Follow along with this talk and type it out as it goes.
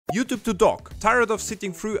YouTube to doc. Tired of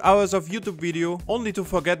sitting through hours of YouTube video only to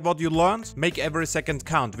forget what you learned? Make every second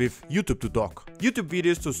count with YouTube to doc. YouTube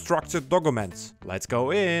videos to structured documents. Let's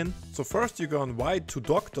go in. So first you go on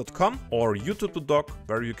y2doc.com or YouTube to doc,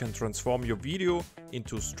 where you can transform your video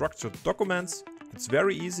into structured documents. It's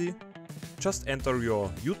very easy. Just enter your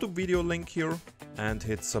YouTube video link here and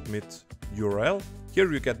hit submit URL.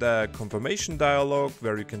 Here you get a confirmation dialog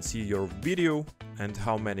where you can see your video and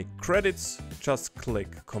how many credits. Just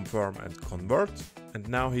click confirm and convert. And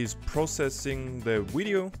now he's processing the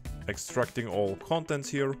video, extracting all contents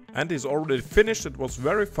here, and he's already finished. It was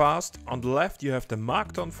very fast. On the left you have the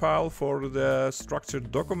markdown file for the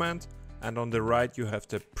structured document, and on the right you have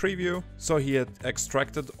the preview. So he had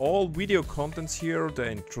extracted all video contents here, the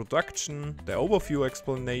introduction, the overview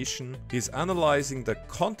explanation. He's analyzing the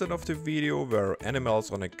content of the video, where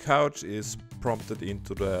animals on a couch is prompted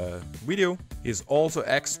into the video. He's also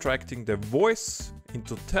extracting the voice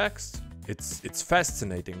into text. It's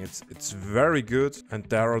fascinating, it's very good, and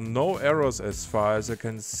there are no errors as far as I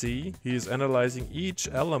can see. He is analyzing each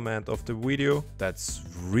element of the video. That's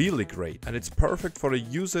really great, and it's perfect for the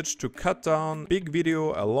usage to cut down big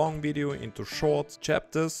video, a long video, into short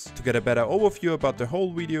chapters. To get a better overview about the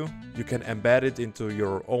whole video, you can embed it into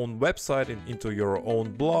your own website and into your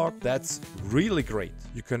own blog. That's really great.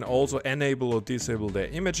 You can also enable or disable the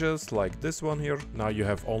images like this one here. Now you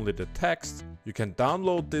have only the text. You can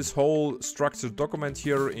download this whole structured document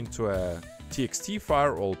here into a TXT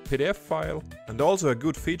file or PDF file. And also a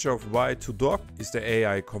good feature of Y2doc is the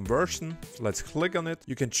AI conversion. Let's click on it.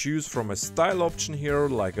 You can choose from a style option here,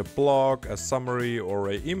 like a blog, a summary, or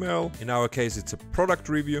an email. In our case it's a product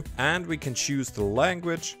review. And we can choose the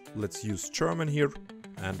language. Let's use German here.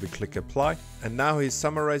 And we click apply. And now he's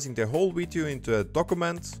summarizing the whole video into a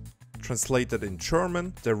document translated in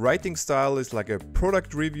German. The writing style is like a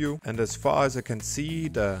product review, and as far as I can see,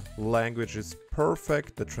 the language is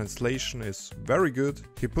perfect. The translation is very good.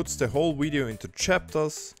 He puts the whole video into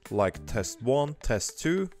chapters like test 1, test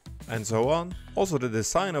 2, and so on. Also the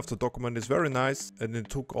design of the document is very nice, and it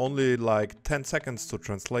took only like 10 seconds to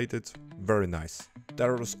translate it. Very nice.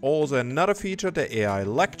 There is also another feature, the AI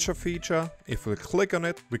lecture feature. If we click on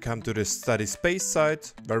it, we come to the study space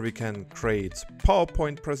site, where we can create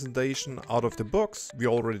PowerPoint presentation out of the box. We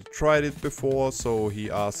already tried it before, so he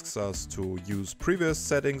asks us to use previous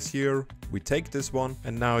settings here. We take this one,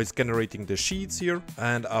 and now it's generating the sheets here.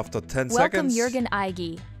 And after 10 seconds... Welcome Jürgen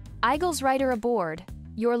Eigi. Eigel's writer aboard.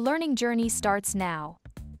 Your learning journey starts now.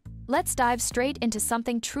 Let's dive straight into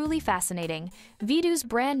something truly fascinating, Vidu's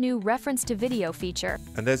brand new reference to video feature.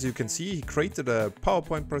 And as you can see, he created a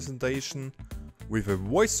PowerPoint presentation with a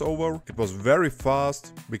voiceover. It was very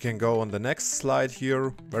fast. We can go on the next slide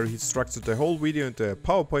here, where he structured the whole video into a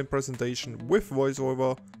PowerPoint presentation with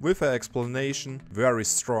voiceover, with an explanation. Very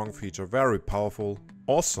strong feature, very powerful.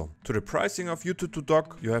 Awesome. To the pricing of YouTube to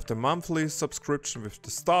doc, you have the monthly subscription with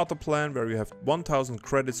the starter plan, where you have 1000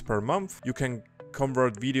 credits per month. You can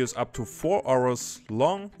convert videos up to 4 hours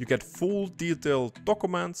long. You get full detailed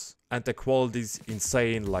documents, and the quality is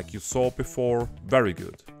insane, like you saw before. Very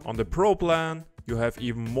good. On the pro plan, you have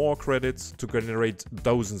even more credits to generate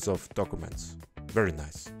dozens of documents. Very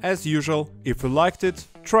nice. As usual, if you liked it,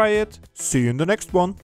 try it. See you in the next one.